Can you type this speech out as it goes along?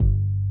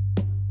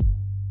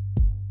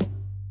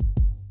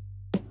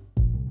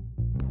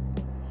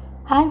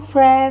Hi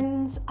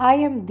friends, I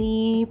am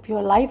Deep,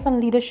 your life and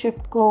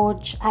leadership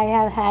coach. I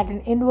have had an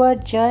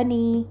inward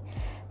journey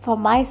for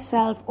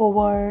myself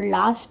over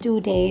last 2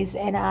 days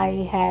and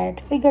I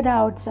had figured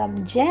out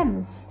some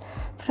gems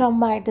from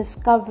my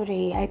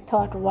discovery. I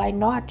thought why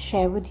not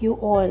share with you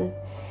all.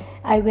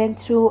 I went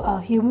through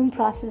a human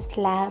process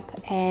lab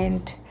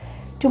and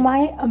to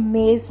my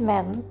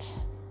amazement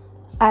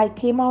I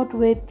came out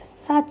with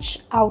such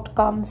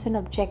outcomes and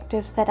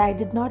objectives that I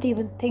did not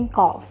even think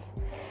of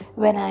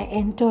when I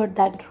entered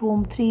that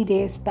room 3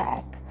 days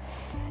back.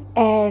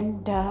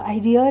 And I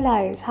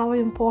realized how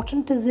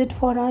important is it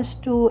for us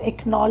to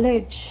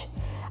acknowledge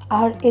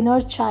our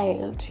inner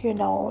child.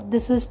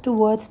 This is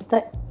towards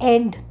the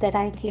end that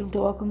I came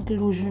to a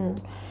conclusion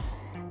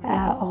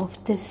of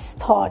this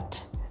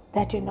thought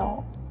that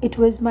it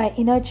was my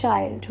inner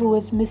child who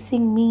was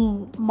missing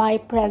me, my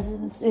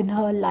presence in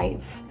her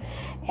life,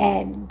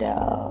 and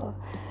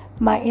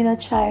my inner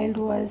child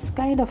was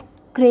kind of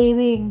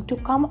craving to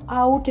come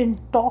out and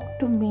talk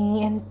to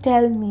me and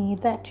tell me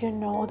that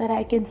that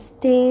I can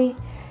stay,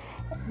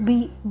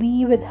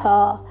 be with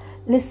her,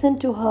 listen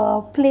to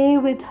her, play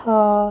with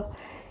her,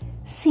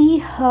 see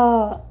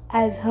her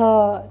as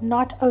her,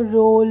 not a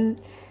role,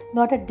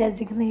 not a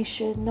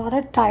designation, not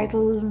a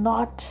title,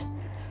 not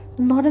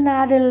an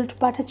adult,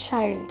 but a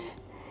child.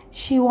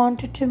 She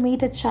wanted to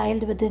meet a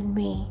child within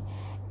me,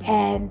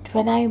 and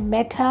when I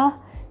met her,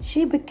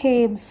 she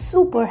became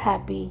super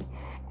happy.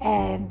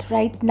 And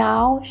right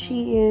now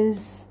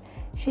she's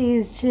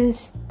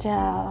just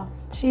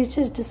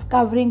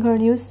discovering her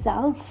new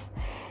self.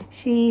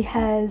 She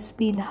has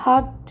been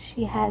hugged,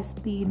 she has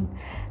been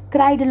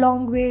cried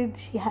along with,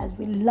 she has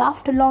been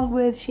laughed along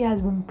with, she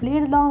has been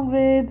played along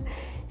with.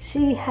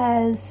 She's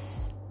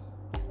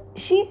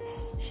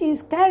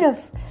kind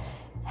of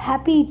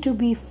happy to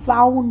be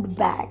found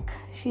back.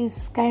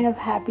 She's kind of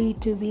happy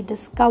to be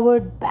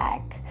discovered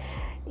back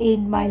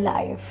in my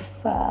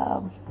life,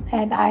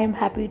 and I am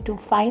happy to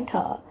find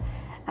her.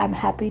 I'm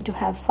happy to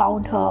have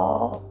found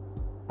her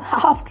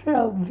after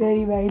a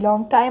very, very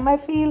long time. I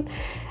think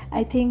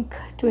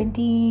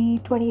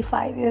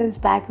 25 years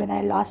back when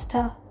I lost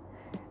her.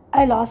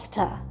 I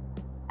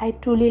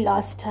truly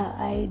lost her.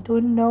 I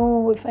don't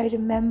know if I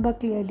remember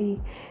clearly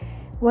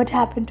what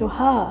happened to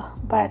her,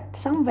 but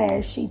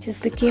somewhere she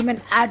just became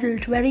an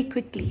adult very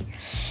quickly.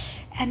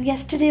 And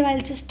yesterday,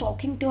 while just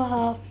talking to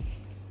her,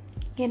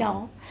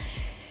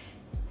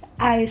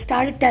 I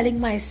started telling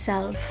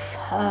myself,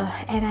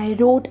 and I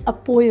wrote a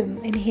poem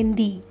in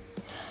Hindi.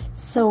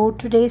 So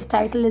today's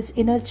title is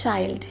Inner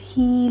Child,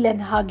 Heal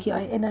and Hug Your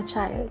Inner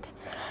Child.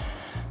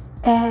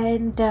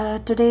 And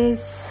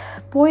today's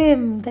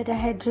poem that I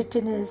had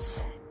written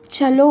is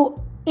Chalo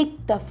Ek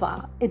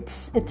Dafa.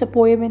 It's a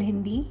poem in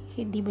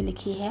Hindi में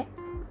लिखी है.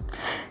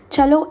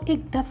 चलो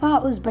एक दफ़ा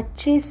उस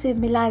बच्चे से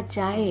मिला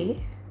जाए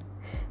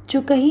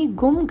जो कहीं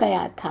गुम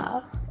गया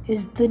था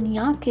इस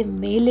दुनिया के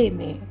मेले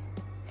में.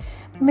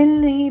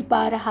 मिल नहीं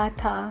पा रहा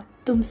था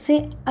तुमसे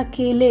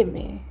अकेले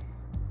में.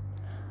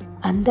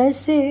 अंदर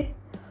से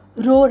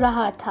रो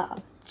रहा था,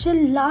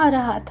 चिल्ला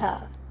रहा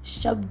था,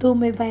 शब्दों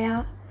में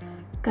बयां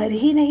कर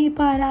ही नहीं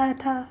पा रहा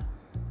था.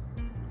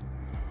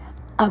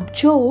 अब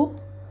जो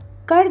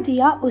कर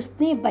दिया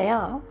उसने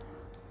बयां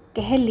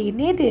कह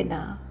लेने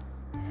देना,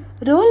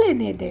 रो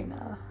लेने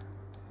देना.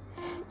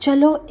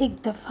 चलो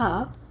एक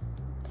दफ़ा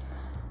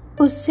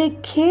उससे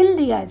खेल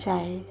लिया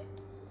जाए.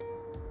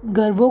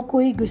 गर वो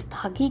कोई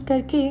गुस्ताखी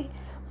करके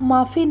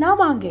माफ़ी ना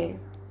मांगे,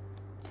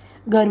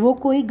 गर वो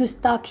कोई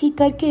गुस्ताखी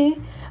करके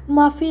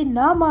माफ़ी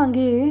ना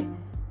मांगे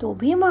तो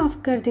भी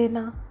माफ़ कर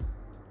देना.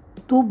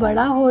 तू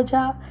बड़ा हो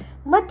जा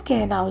मत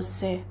कहना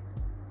उससे,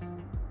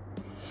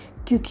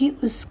 क्योंकि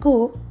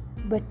उसको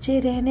बच्चे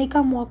रहने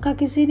का मौका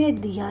किसी ने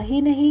दिया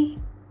ही नहीं.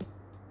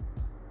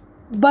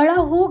 बड़ा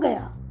हो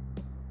गया,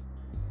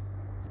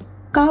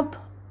 कब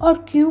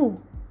और क्यों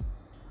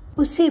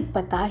उसे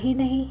पता ही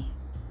नहीं.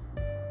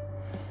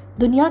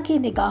 दुनिया की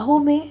निगाहों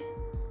में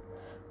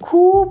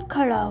खूब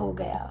खड़ा हो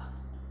गया.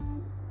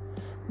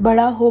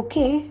 बड़ा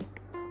होके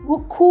वो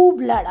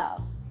खूब लड़ा.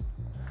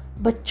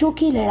 बच्चों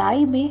की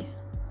लड़ाई में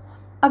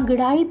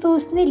अंगड़ाई तो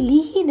उसने ली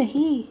ही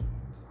नहीं.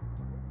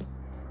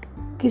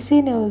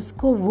 किसी ने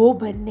उसको वो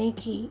बनने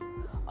की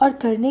और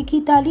करने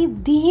की तालीम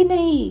दी ही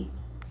नहीं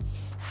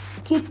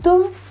कि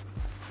तुम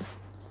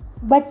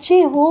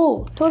बच्चे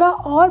हो, थोड़ा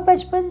और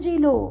बचपन जी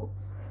लो,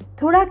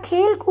 थोड़ा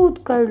खेल कूद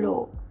कर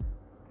लो,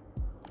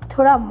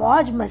 थोड़ा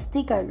मौज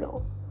मस्ती कर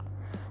लो.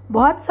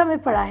 बहुत समय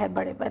पड़ा है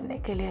बड़े बनने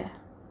के लिए.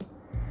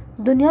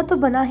 दुनिया तो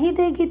बना ही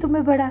देगी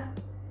तुम्हें बड़ा.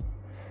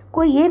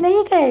 कोई ये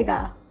नहीं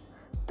कहेगा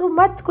तू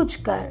मत कुछ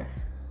कर,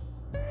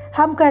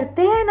 हम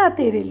करते हैं ना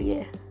तेरे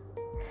लिए,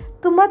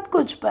 तू मत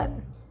कुछ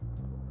बन.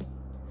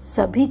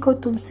 सभी को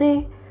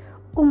तुमसे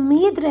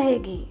उम्मीद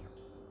रहेगी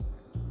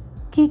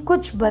कि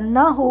कुछ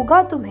बनना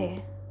होगा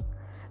तुम्हें,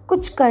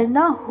 कुछ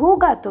करना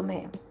होगा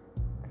तुम्हें.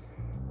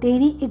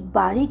 तेरी एक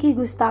बारी की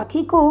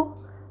गुस्ताखी को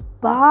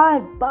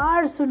बार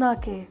बार सुना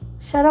के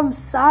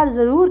शर्मसार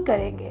जरूर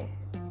करेंगे.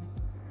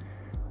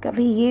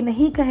 कभी ये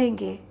नहीं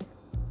कहेंगे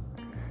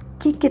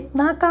कि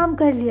कितना काम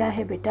कर लिया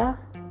है बेटा,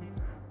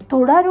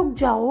 थोड़ा रुक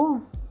जाओ,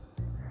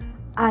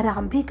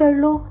 आराम भी कर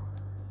लो,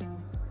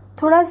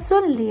 थोड़ा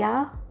सुन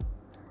लिया,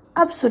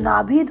 अब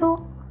सुना भी दो।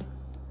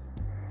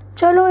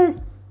 चलो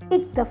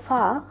एक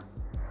दफ़ा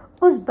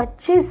उस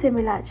बच्चे से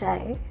मिला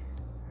जाए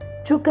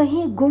जो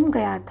कहीं गुम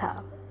गया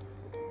था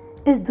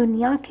इस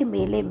दुनिया के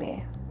मेले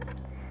में,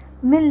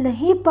 मिल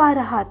नहीं पा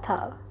रहा था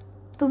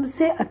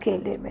तुमसे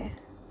अकेले में।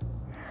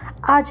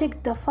 आज एक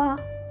दफ़ा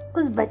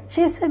उस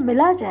बच्चे से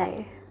मिला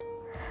जाए,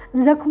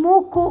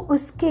 जख्मों को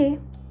उसके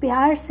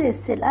प्यार से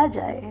सिला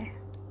जाए।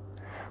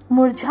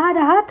 मुरझा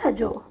रहा था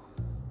जो,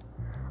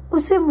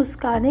 उसे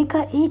मुस्काने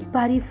का एक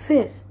बारी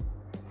फिर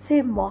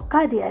से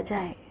मौका दिया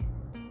जाए।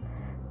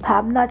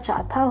 थामना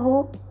चाहता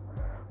हो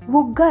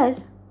वो गर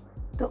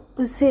तो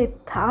उसे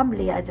थाम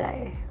लिया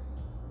जाए।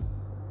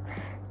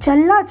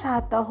 चलना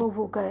चाहता हो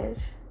वो गर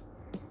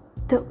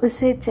तो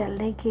उसे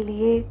चलने के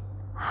लिए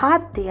हाथ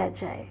दिया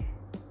जाए।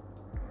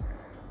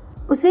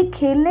 उसे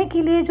खेलने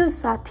के लिए जो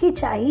साथी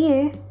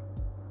चाहिए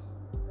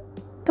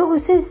तो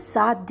उसे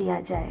साथ दिया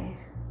जाए।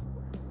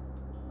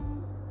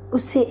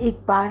 उसे एक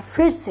बार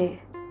फिर से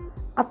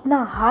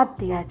अपना हाथ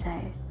दिया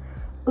जाए।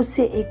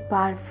 उसे एक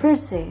बार फिर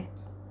से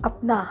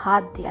अपना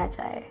हाथ दिया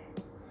जाए.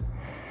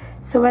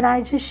 So when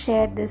I just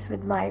shared this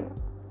with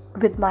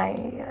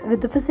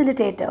the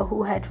facilitator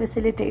who had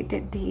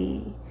facilitated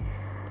the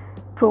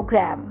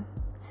program,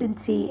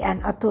 Cincy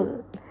and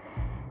Atul.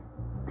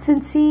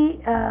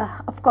 Cincy,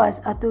 of course,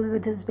 Atul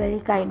with his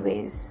very kind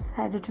ways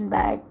had written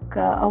back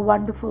a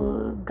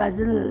wonderful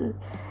ghazal,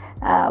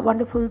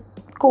 wonderful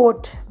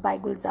quote by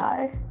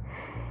Gulzar,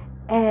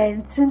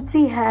 and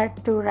Cincy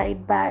had to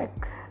write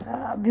back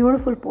a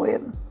beautiful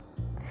poem.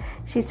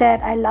 She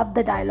said, I love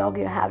the dialogue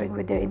you're having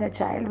with your inner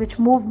child, which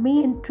moved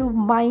me into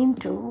mine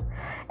too.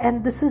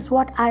 And this is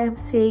what I am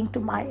saying to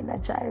my inner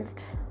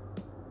child.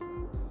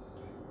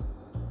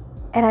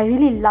 And I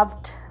really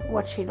loved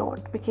what she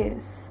wrote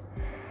because,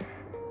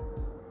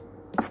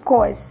 of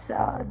course,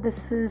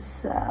 this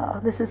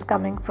is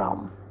coming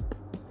from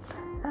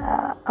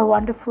a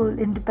wonderful,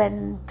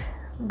 independent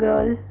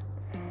girl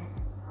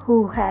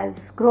who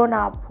has grown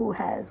up, who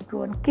has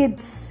grown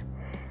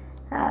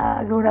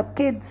up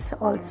kids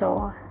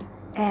also.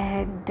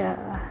 And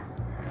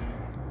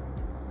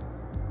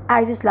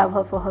I just love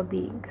her for her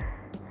being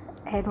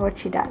and what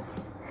she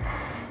does.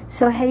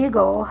 So here you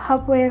go. Her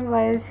poem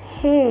was,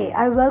 hey,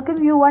 I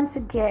welcome you once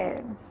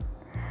again.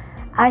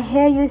 I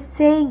hear you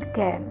saying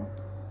again,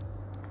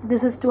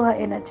 this is to her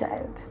inner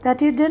child,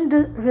 that you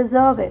didn't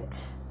reserve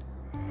it.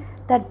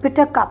 That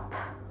bitter cup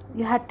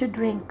you had to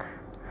drink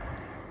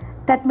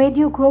that made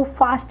you grow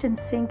fast and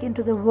sink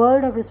into the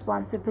world of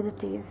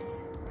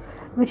responsibilities,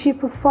 which you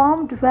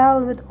performed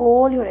well with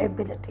all your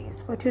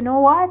abilities. But you know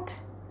what?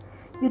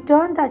 You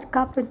turned that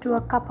cup into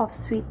a cup of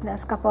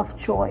sweetness, cup of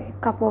joy,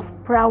 cup of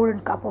proud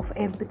and cup of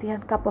empathy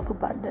and cup of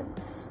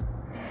abundance.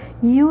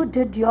 You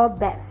did your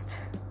best.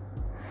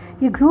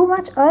 You grew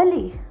much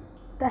early.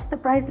 That's the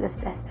priceless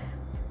test.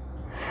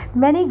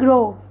 Many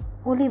grow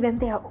only when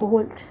they are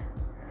old.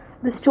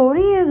 The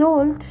story is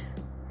old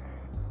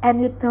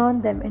and you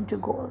turn them into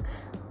gold.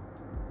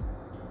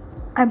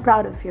 I'm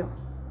proud of you.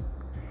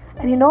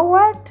 And you know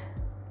what?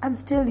 I'm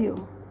still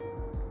you.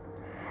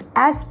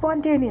 As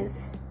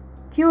spontaneous,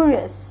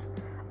 curious,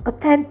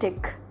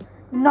 authentic,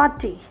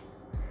 naughty,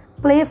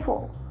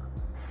 playful,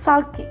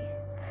 sulky,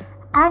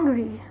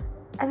 angry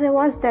as I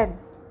was then.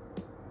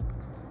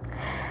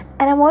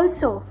 And I'm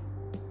also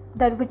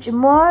that which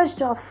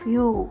emerged of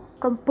you,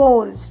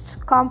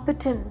 composed,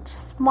 competent,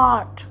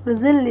 smart,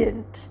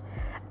 resilient,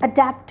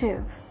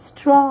 adaptive,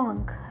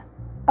 strong,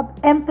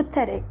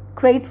 empathetic,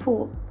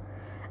 grateful,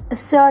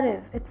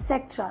 assertive,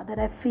 etc. that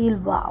I feel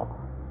wow.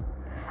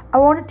 I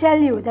want to tell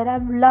you that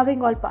I'm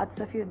loving all parts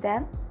of you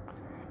then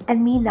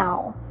and me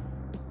now.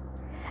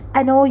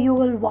 I know you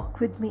will walk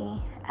with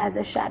me as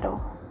a shadow.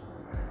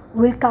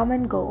 We'll come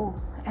and go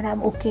and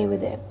I'm okay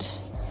with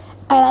it.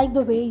 I like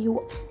the way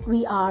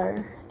we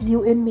are,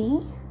 you in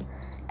me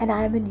and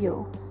I am in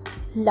you.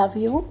 Love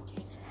you,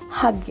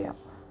 hug you.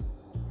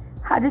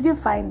 How did you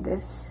find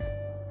this?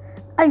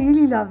 I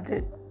really loved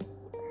it.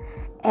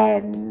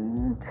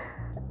 And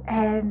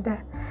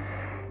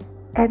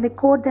the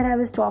quote that I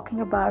was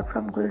talking about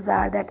from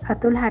Gulzar that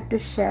Atul had to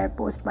share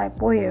post my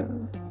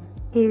poem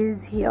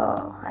is here.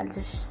 I'll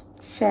just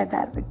share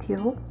that with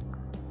you.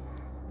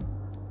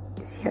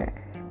 It's here.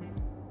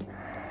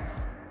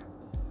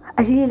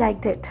 I really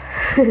liked it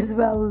as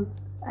well.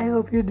 I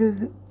hope you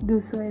do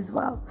so as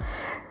well.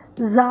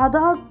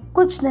 ज़्यादा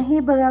कुछ नहीं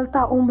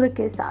बदलता उम्र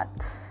के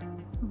साथ,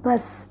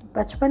 बस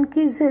बचपन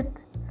की जिद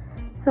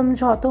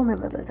समझौतों में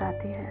बदल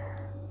जाती है.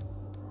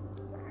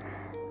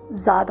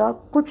 ज़्यादा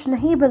कुछ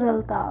नहीं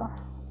बदलता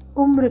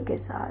उम्र के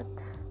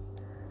साथ,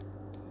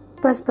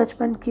 बस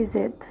बचपन की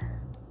जिद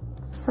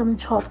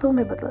समझौतों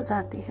में बदल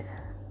जाती है.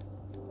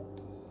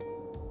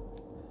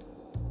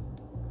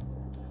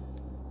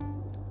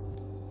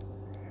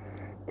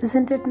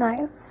 Isn't it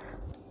nice?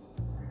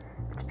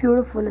 It's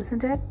beautiful,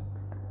 isn't it?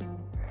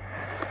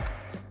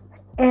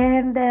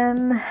 And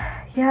then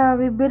Yeah,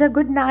 we bid a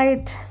good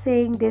night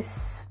saying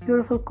this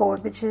beautiful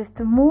quote, which is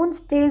the moon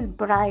stays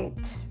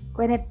bright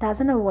when it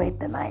doesn't avoid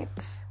the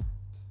night.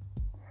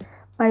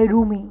 By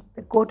Rumi.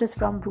 The quote is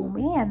from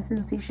Rumi, and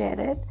since he shared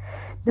it,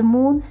 the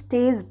moon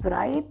stays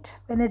bright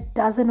when it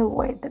doesn't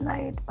avoid the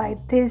night. By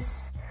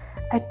this,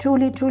 I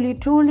truly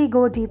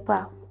go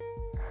deeper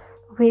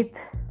with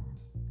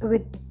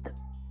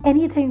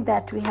anything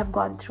that we have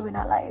gone through in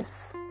our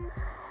lives,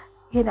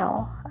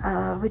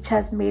 which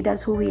has made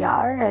us who we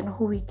are and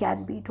who we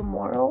can be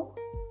tomorrow,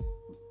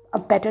 a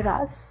better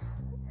us.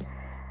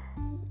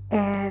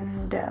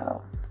 And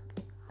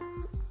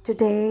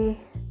today,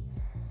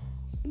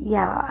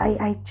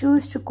 I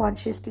choose to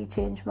consciously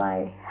change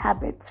my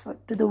habits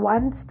to the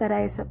ones that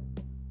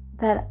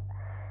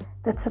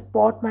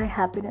support my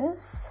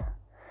happiness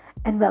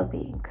and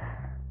well-being.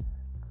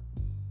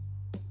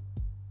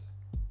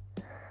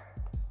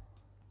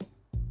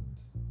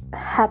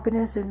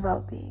 Happiness and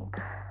well-being.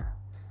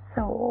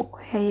 So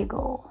here you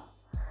go.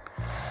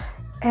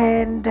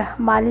 And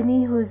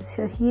Malini, who's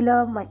a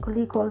healer, my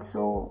colleague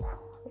also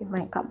in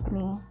my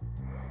company,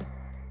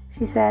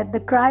 she said, the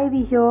cry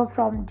we hear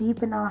from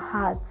deep in our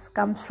hearts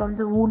comes from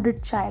the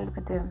wounded child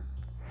within.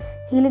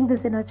 Healing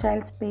this inner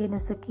child's pain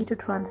is the key to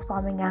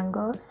transforming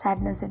anger,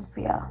 sadness, and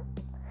fear.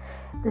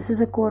 This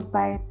is a quote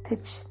by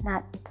Thich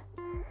Nhat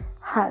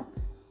Hanh.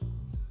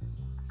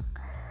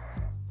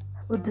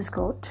 With this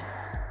quote,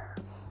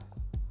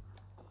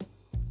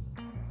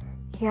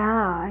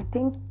 I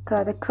think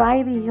the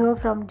cry we hear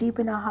from deep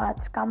in our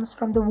hearts comes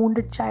from the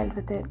wounded child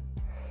within.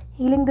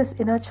 Healing this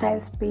inner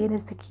child's pain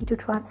is the key to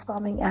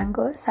transforming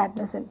anger,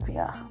 sadness, and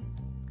fear.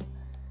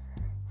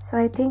 So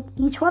I think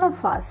each one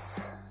of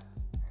us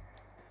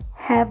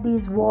have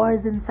these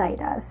wars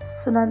inside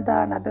us.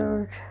 Sunanda,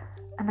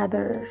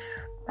 another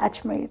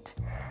batchmate,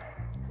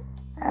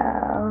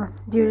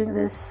 during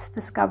this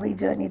discovery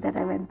journey that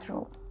I went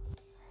through,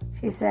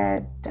 she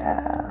said,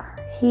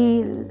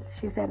 heal.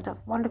 She sent a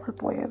wonderful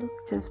poem,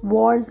 which is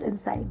wars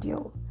inside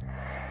you.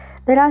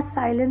 There are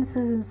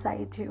silences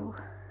inside you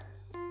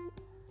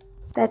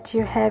that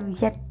you have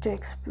yet to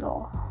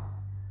explore.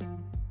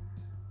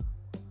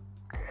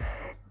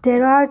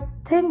 There are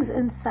things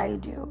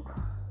inside you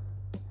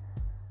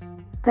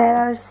that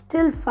are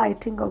still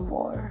fighting a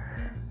war.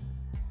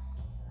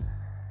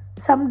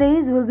 Some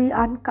days will be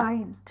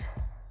unkind.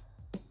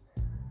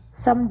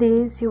 Some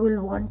days you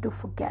will want to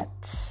forget.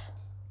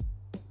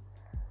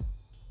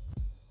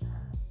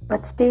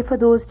 But stay for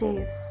those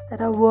days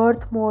that are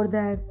worth more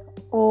than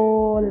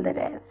all the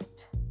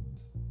rest.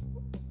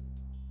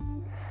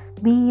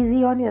 Be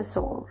easy on your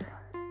soul.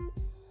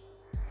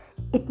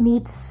 It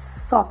needs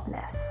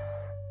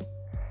softness.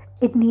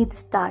 It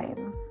needs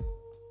time.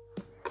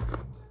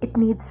 It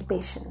needs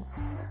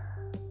patience.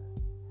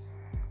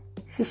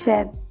 She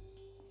shared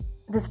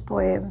this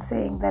poem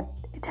saying that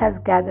it has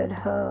gathered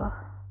her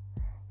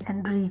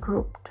and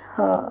regrouped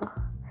her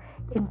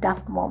in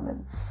tough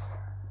moments.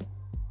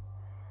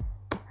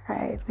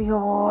 Right? We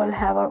all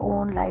have our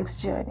own life's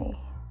journey.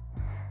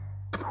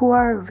 Who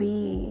are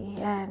we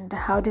and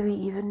how do we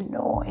even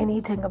know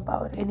anything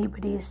about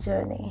anybody's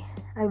journey?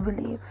 I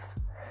believe.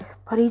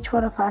 But each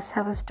one of us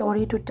have a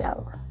story to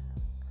tell.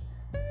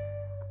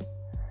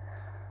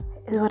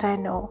 Is what I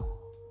know.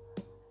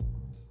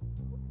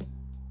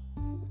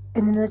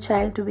 An inner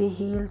child to be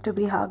healed, to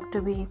be hugged,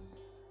 to be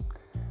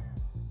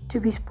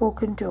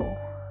spoken to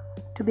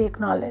be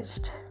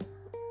acknowledged,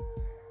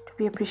 to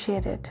be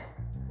appreciated.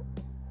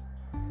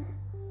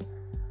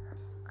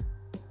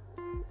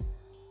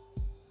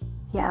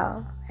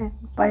 Yeah, and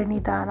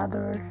Parinita,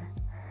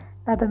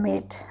 another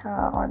mate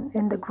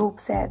in the group,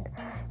 said,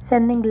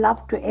 sending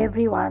love to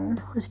everyone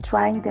who's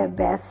trying their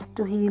best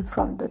to heal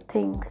from the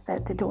things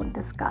that they don't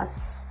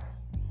discuss.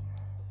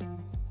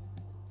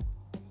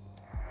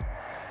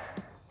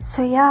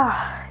 So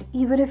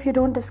even if you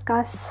don't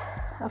discuss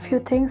a few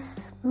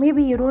things,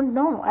 maybe you don't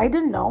know. I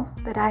didn't know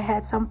that I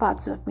had some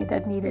parts of me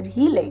that needed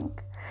healing.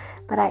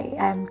 But I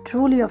am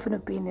truly of an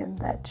opinion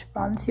that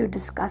once you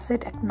discuss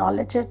it,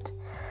 acknowledge it,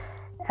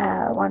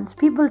 once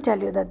people tell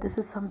you that this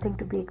is something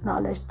to be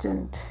acknowledged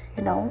and,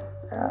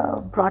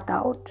 brought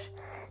out,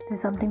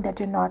 there's something that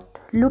you're not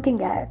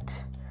looking at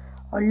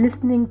or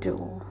listening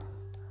to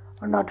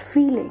or not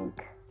feeling,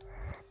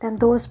 then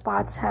those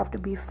parts have to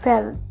be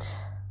felt,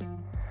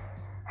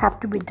 have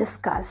to be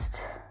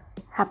discussed,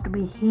 have to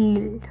be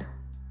healed.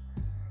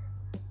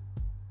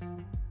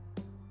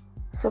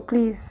 So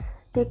please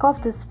take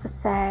off this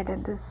facade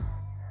and this.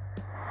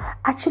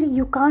 Actually,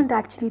 you can't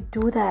actually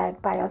do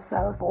that by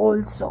yourself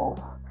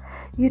also.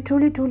 You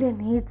truly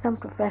need some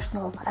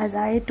professional. As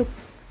I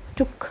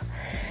took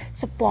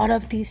support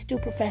of these two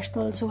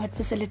professionals who had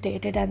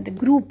facilitated and the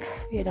group,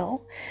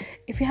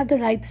 if you have the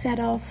right set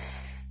of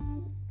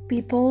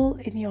people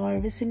in your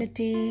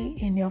vicinity,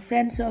 in your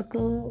friend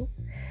circle,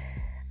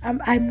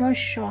 I'm not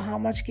sure how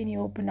much can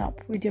you open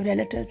up with your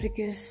relatives,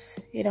 because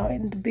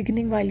in the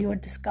beginning, while you are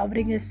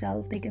discovering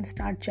yourself, they can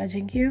start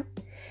judging you.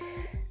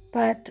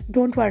 But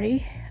don't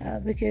worry,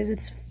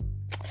 because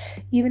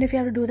Even if you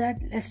have to do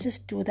that, let's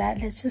just do that.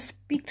 Let's just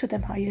speak to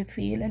them how you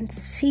feel and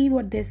see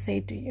what they say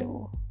to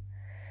you.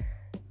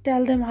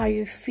 Tell them how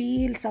you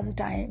feel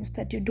sometimes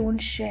that you don't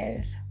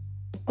share.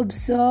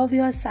 Observe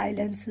your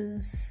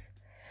silences.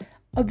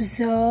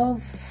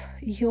 Observe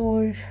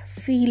your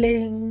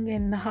feeling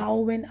and how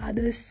when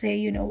others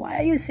say, why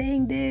are you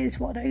saying this?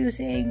 What are you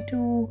saying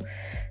to?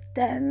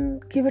 Then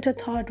give it a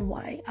thought.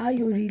 Why are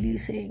you really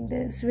saying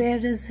this?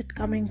 Where is it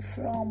coming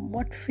from?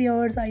 What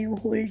fears are you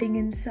holding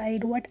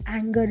inside? What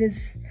anger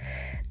is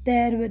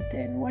there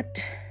within?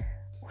 What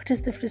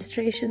is the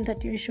frustration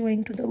that you're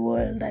showing to the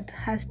world that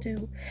has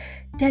to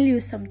tell you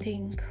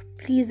something?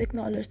 Please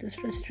acknowledge this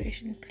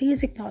frustration.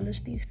 Please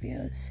acknowledge these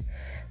fears.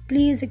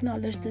 Please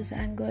acknowledge this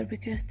anger,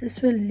 because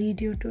this will lead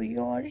you to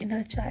your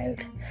inner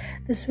child.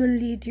 This will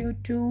lead you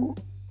to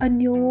a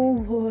new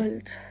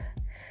world,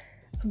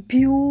 a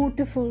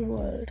beautiful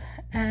world,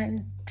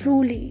 and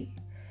truly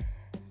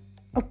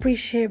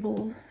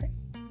appreciable,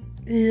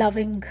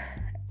 loving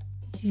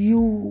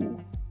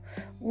you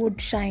would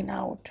shine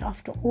out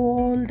after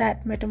all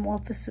that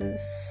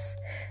metamorphosis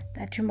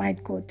that you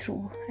might go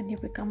through and you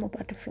become a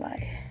butterfly.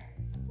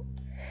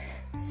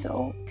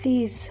 So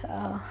please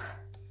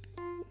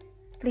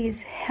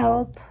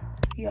help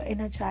your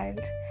inner child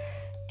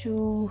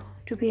to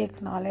be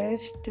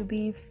acknowledged, to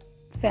be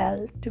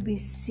felt, to be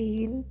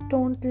seen.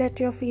 Don't let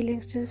your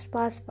feelings just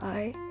pass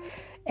by.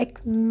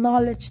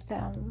 Acknowledge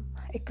them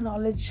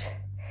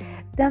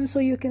so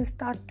you can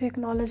start to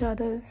acknowledge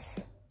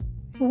others.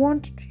 You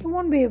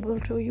won't be able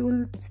to. You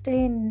will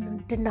stay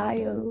in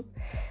denial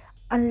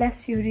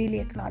unless you really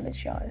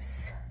acknowledge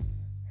yours.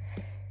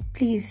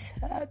 Please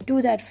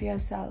do that for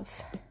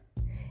yourself.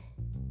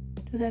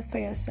 Do that for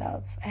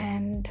yourself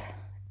and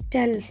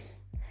tell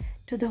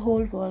to the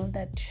whole world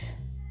that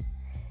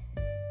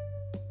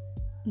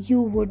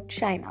you would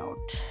shine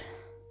out.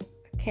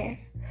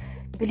 Okay?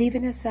 Believe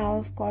in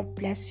yourself. God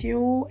bless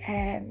you.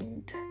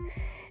 And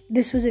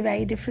this was a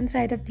very different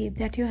side of Deep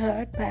that you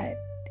heard, but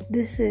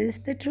this is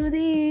the true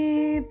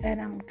Deep,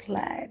 and I'm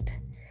glad.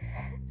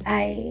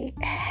 I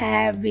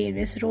have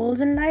various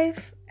roles in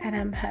life, and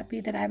I'm happy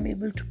that I'm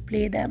able to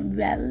play them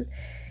well,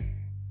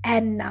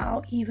 and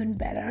now even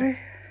better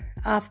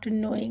after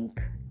knowing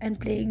and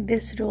playing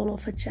this role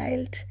of a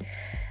child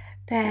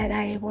that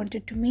I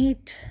wanted to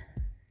meet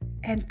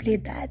and play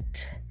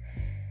that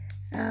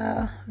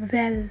well,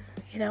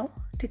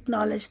 to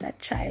acknowledge that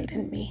child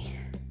in me.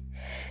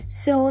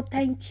 So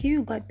thank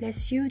you. God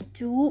bless you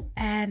too,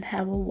 and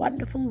have a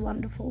wonderful,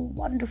 wonderful,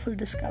 wonderful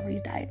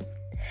discovery time.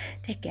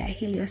 Take care.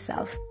 Heal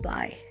yourself.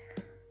 Bye.